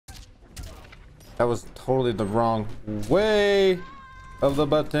That was totally the wrong way of the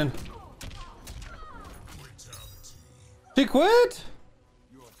button. She quit?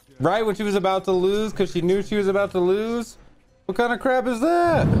 Right when she was about to lose because she knew she was about to lose? What kind of crap is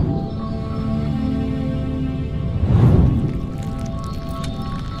that?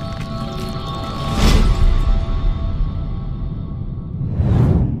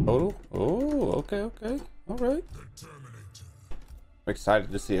 Kotal? Oh, okay, okay. All right. I'm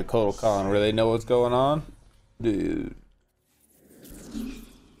excited to see a Kotal Kahn where they know what's going on. Dude.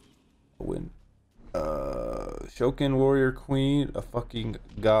 Win. Shokin Warrior Queen, a fucking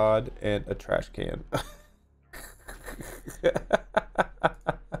god, and a trash can.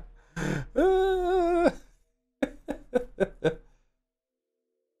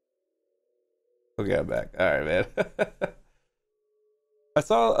 Okay, I'm back. Alright, man. I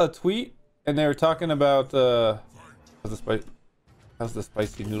saw a tweet and they were talking about how's the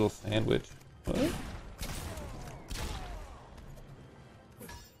spicy noodle sandwich? What?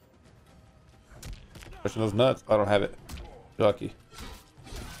 Pushing those nuts. I don't have it. Lucky.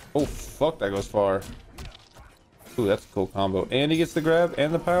 Oh fuck, that goes far. Ooh, that's a cool combo. And he gets the grab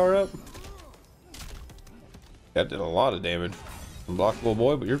and the power up. That did a lot of damage. Unblockable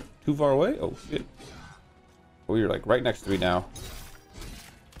boy, but you're too far away. Oh shit. Oh, you're like right next to me now.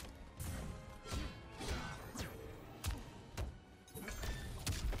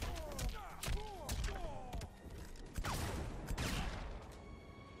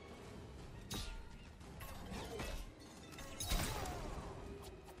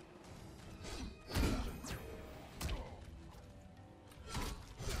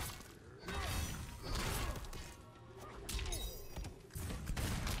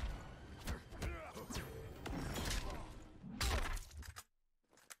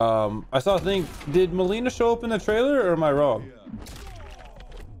 I saw a thing. Did Melina show up in the trailer, or am I wrong?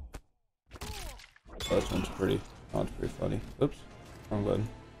 Oh, this one's pretty. Oh, it's pretty funny. Oops, wrong button.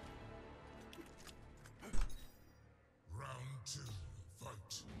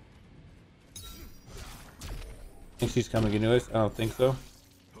 Think she's coming anyways? I don't think so.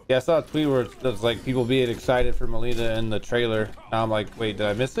 Yeah, I saw a tweet where it was like people being excited for Melina in the trailer. Now I'm like, wait, did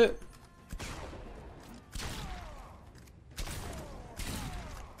I miss it?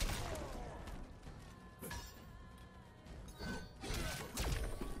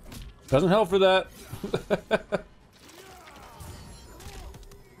 Doesn't help for that.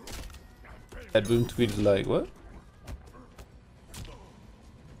 That boom tweet is like, what?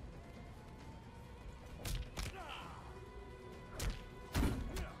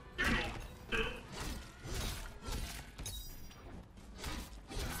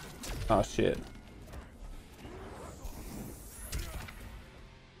 Oh shit.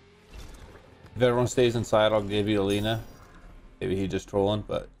 If everyone stays inside, I'll give you Alina. Maybe he's just trolling,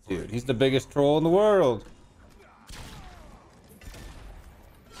 but dude, he's the biggest troll in the world.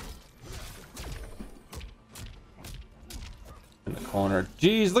 In the corner.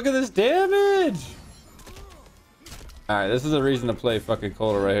 Jeez, look at this damage! Alright, this is a reason to play fucking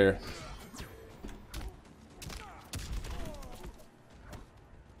Kotal right here.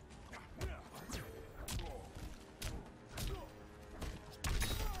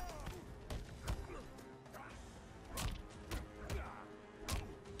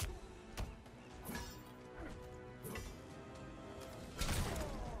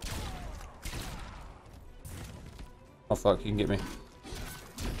 Oh fuck, you can get me.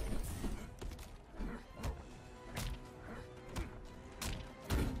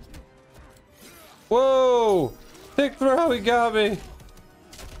 Whoa! Pick throw, he got me!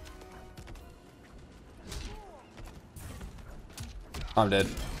 I'm dead.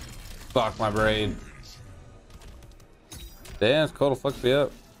 Fuck my brain. Damn, Kotal fucked me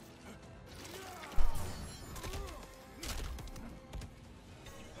up.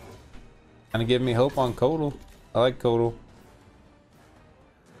 Kinda giving me hope on Kotal. I like Kotal.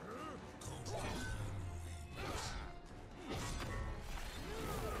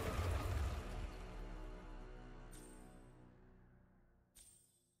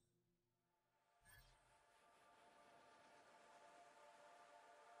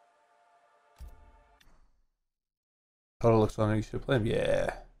 Kotal looks fun. You should play him.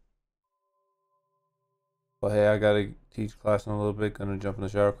 Yeah. Well, hey, I gotta teach class in a little bit. Gonna jump in the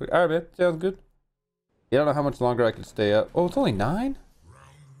shower quick. All right, man. Sounds good. Yeah, I don't know how much longer I can stay up. Oh, it's only 9?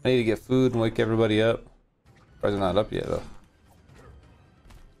 I need to get food and wake everybody up. Surprised they're not up yet, though.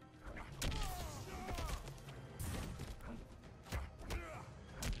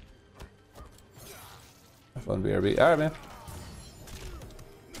 Have fun, BRB. Alright, man.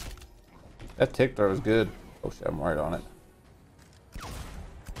 That tick throw was good. Oh, shit, I'm right on it.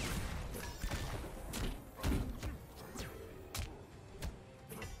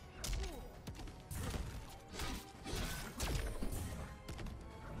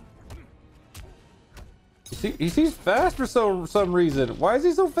 He's fast for some reason. Why is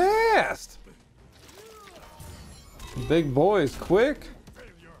he so fast? Big boy is quick.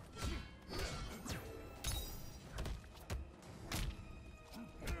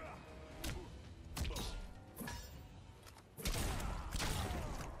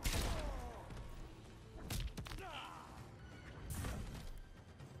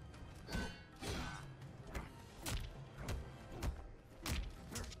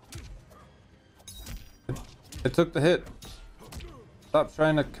 It took the hit. Stop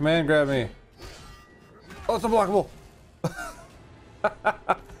trying to command grab me. Oh, it's unblockable.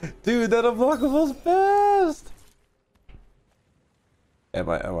 Dude, that unblockable's fast. I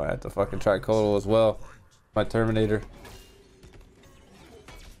might have to fucking try Kotal as well. My Terminator.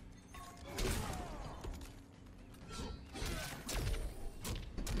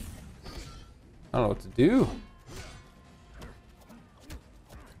 I don't know what to do.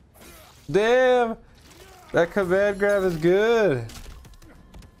 Damn! That command grab is good.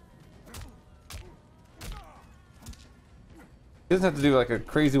 He doesn't have to do like a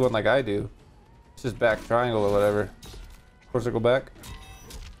crazy one like I do. It's just back triangle or whatever. Or circle back.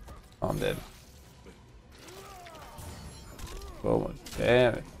 Oh, I'm dead. So much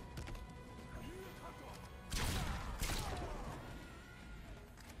damage.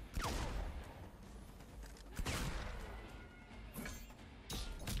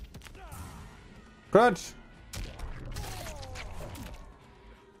 Crunch!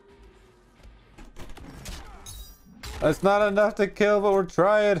 That's not enough to kill, but we're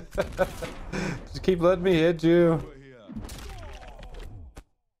trying. Just keep letting me hit you.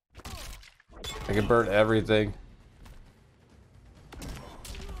 I can burn everything.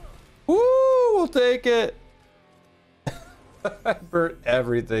 Woo! We'll take it. I burnt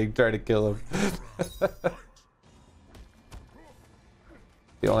everything trying to kill him.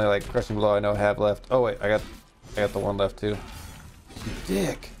 The only like crushing blow I know I have left. Oh wait, I got the one left too. You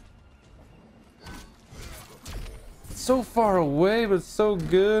dick. It's so far away, but it's so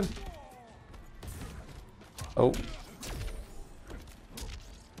good. Oh.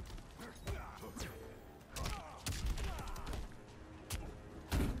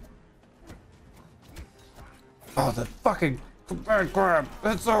 Oh, the fucking command grab.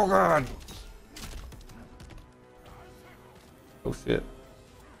 It's so good. Oh shit.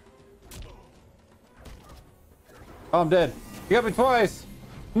 Oh, I'm dead. You got me twice.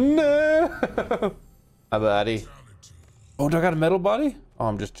 No. My body. Oh, do I got a metal body? Oh,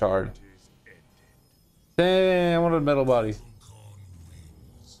 I'm just charred. Damn, I wanted a metal body.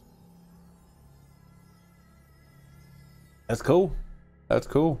 That's cool. That's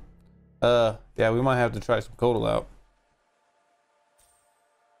cool. Yeah, we might have to try some Kotal out.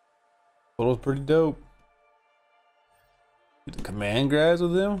 Kotal's pretty dope. Get the command grabs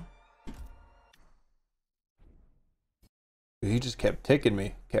with him. He just kept ticking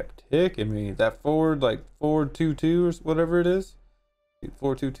me. That forward, like 4-2-2 or whatever it is.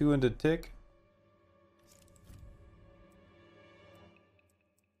 4-2-2 into tick.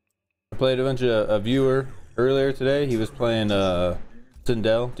 I played a bunch of a viewer earlier today. He was playing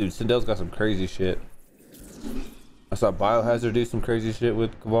Sindel. Dude, Sindel's got some crazy shit. I saw Biohazard do some crazy shit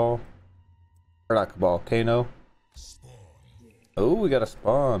with Cabal. Or not Cabal, Kano. Oh, we got a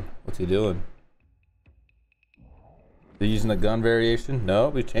spawn. What's he doing? They're using the gun variation? No,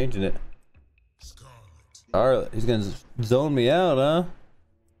 we're changing it. Scarlet. He's gonna zone me out, huh?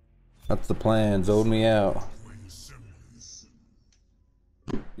 That's the plan. Zone me out.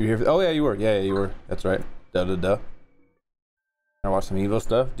 You here? Oh yeah, you were. Yeah, you were. That's right. I watched some Evo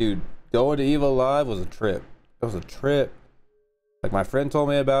stuff, dude. Going to Evo Live was a trip. It was a trip. Like my friend told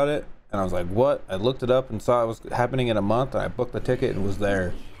me about it, and I was like, "What?" I looked it up and saw it was happening in a month, and I booked the ticket and was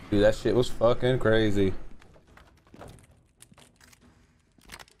there. Dude, that shit was fucking crazy.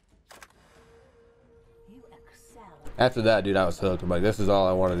 After that, dude, I was hooked. I'm like, this is all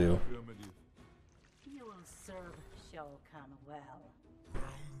I want to do. You will serve Kotal Kahn well.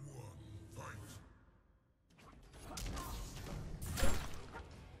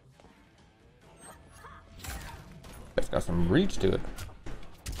 It's got some reach to it.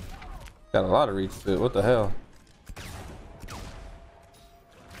 Got a lot of reach to it. What the hell?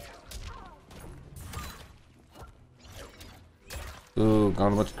 Ooh,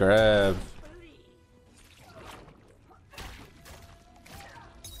 got a bunch of grabs.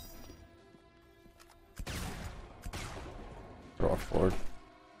 Throw off forward.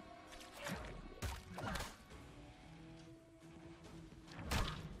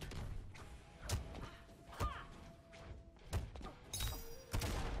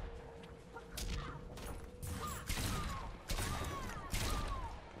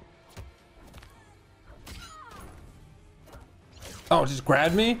 Oh, just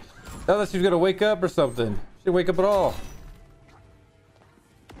grabbed me? I thought she was gonna wake up or something. She didn't wake up at all.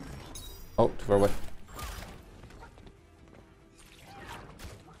 Oh, too far away.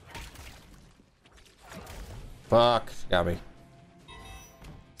 Fuck, she got me.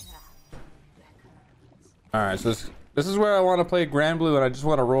 All right, so this is where I want to play Grand Blue, and I just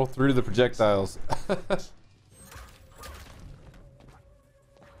want to roll through the projectiles.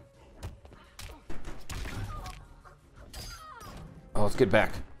 Oh, let's get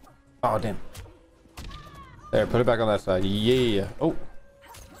back. Oh, damn. There, put it back on that side. Yeah. Oh.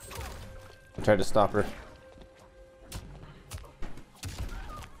 I tried to stop her.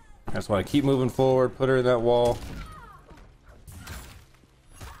 I just want to keep moving forward, put her in that wall.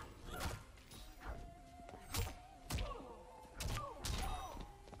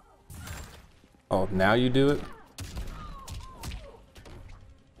 Oh, now you do it?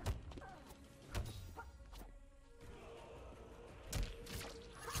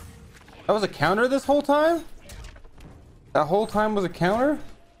 That was a counter this whole time? That whole time was a counter?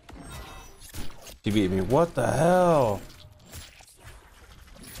 She beat me. What the hell?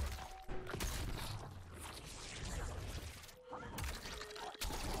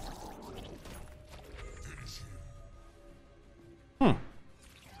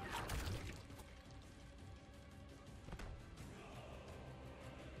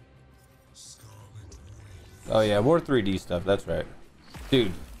 Oh yeah, more 3D stuff. That's right,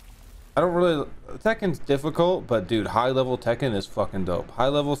 dude. I don't really. Tekken's difficult, but dude, high level Tekken is fucking dope. High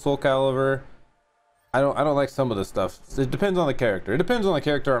level Soul Calibur. I don't like some of the stuff. It depends on the character. It depends on the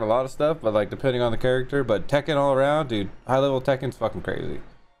character on a lot of stuff, but like depending on the character. But Tekken all around, dude. High level Tekken's fucking crazy.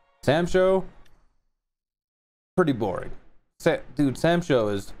 Sam Show, pretty boring. Dude, Sam Show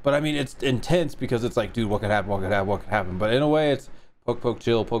is, but I mean it's intense because it's like, dude, what could happen? What could happen? What could happen? But in a way, it's poke, poke,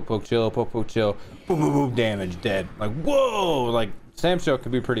 chill, poke, poke, chill, poke, poke, chill, boom, boom, boom, damage, dead. Like, whoa! Like, Sam Show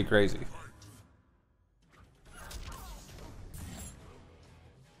could be pretty crazy.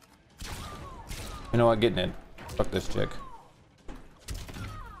 You know what? Getting in. Fuck this chick.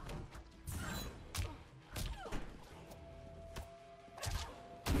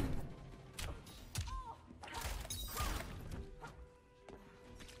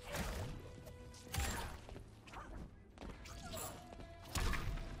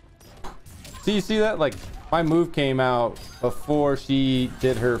 See, you see that? Like, my move came out before she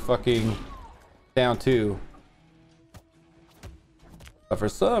did her fucking down two. But for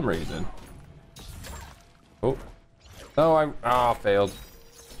some reason. Oh. No, I failed.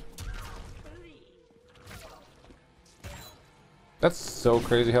 That's so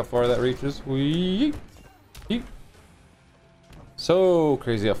crazy how far that reaches. Wee. So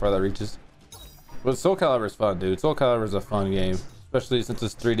crazy how far that reaches. But Soul Calibur is fun, dude. Soul Calibur is a fun game. Especially since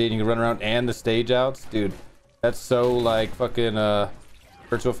it's 3D and you can run around and the stage outs. Dude, that's so like fucking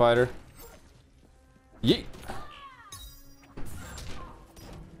Virtual Fighter. Yeet.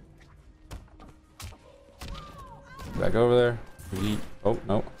 Back over there. Yeet. Oh,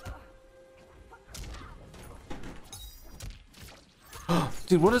 no.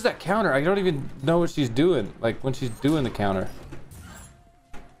 Dude, what is that counter? I don't even know what she's doing. Like when she's doing the counter.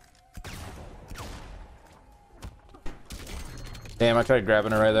 Damn, I tried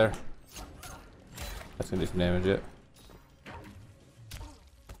grabbing her right there. That's gonna do some damage yet.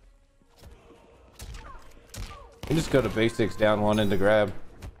 You just go to basics, down one into grab.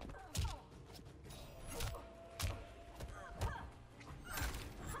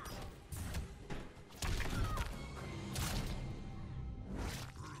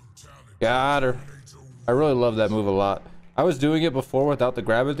 Got her. I really love that move a lot. I was doing it before without the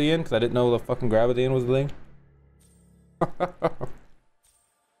grab at the end because I didn't know the fucking grab at the end was the thing.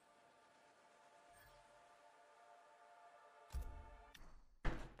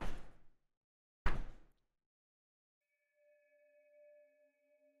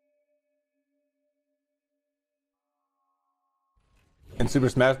 In Super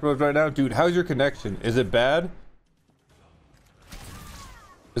Smash Bros right now, dude, how's your connection? Is it bad?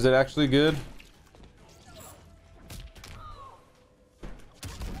 Is it actually good?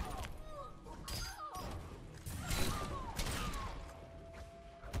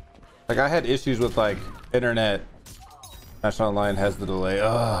 Like I had issues with like internet. Smash Online has the delay.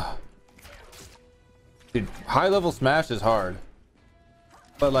 Ugh. Dude, high level Smash is hard.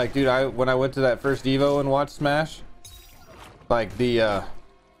 But like, dude, when I went to that first Evo and watched Smash, like the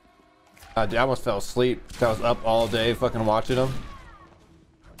dude, I almost fell asleep. I was up all day fucking watching them.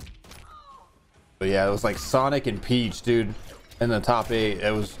 But yeah, it was like Sonic and Peach, dude, in the top 8.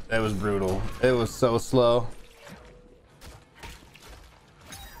 It was brutal. It was so slow.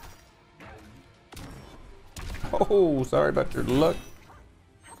 Oh Oh, sorry about your luck.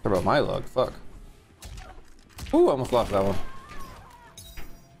 Sorry about my luck. Fuck. Ooh, almost lost that one.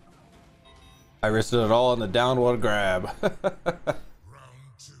 I risked it all on the downward grab.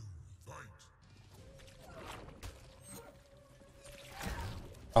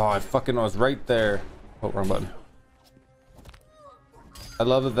 Oh, I fucking was right there. Oh, wrong button. I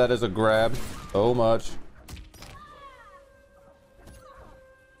love that that is a grab so much.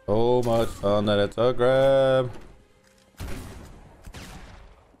 So much fun that it's a grab.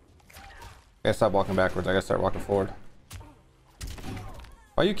 I gotta stop walking backwards. I gotta start walking forward.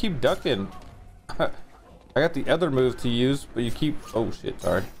 Why you keep ducking? I got the other move to use, but you keep... Oh shit,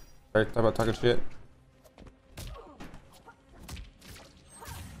 sorry. Sorry, talk about talking shit.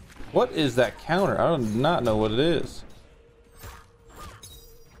 What is that counter? I do not know what it is.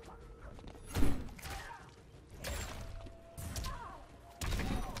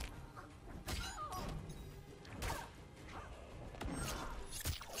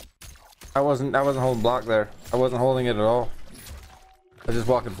 I wasn't holding block there. I wasn't holding it at all. I was just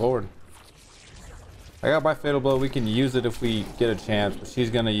walking forward. I got my fatal blow. We can use it if we get a chance, but she's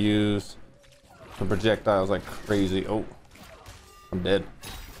gonna use some projectiles like crazy. Oh, I'm dead.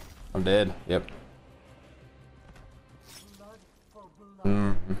 I'm dead. Yep.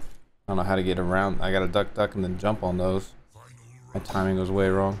 I don't know how to get around. I gotta duck, and then jump on those. My timing was way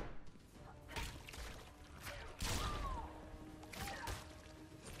wrong.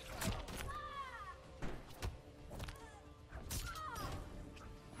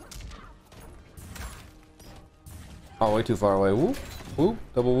 Oh, way too far away. Whoop, whoop,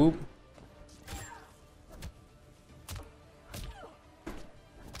 double whoop.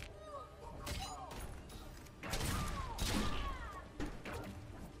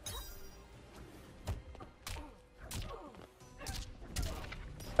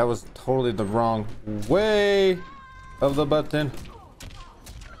 That was totally the wrong way of the button.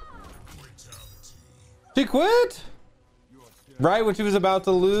 She quit? Right when she was about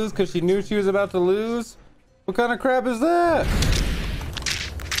to lose because she knew she was about to lose? What kind of crap is that?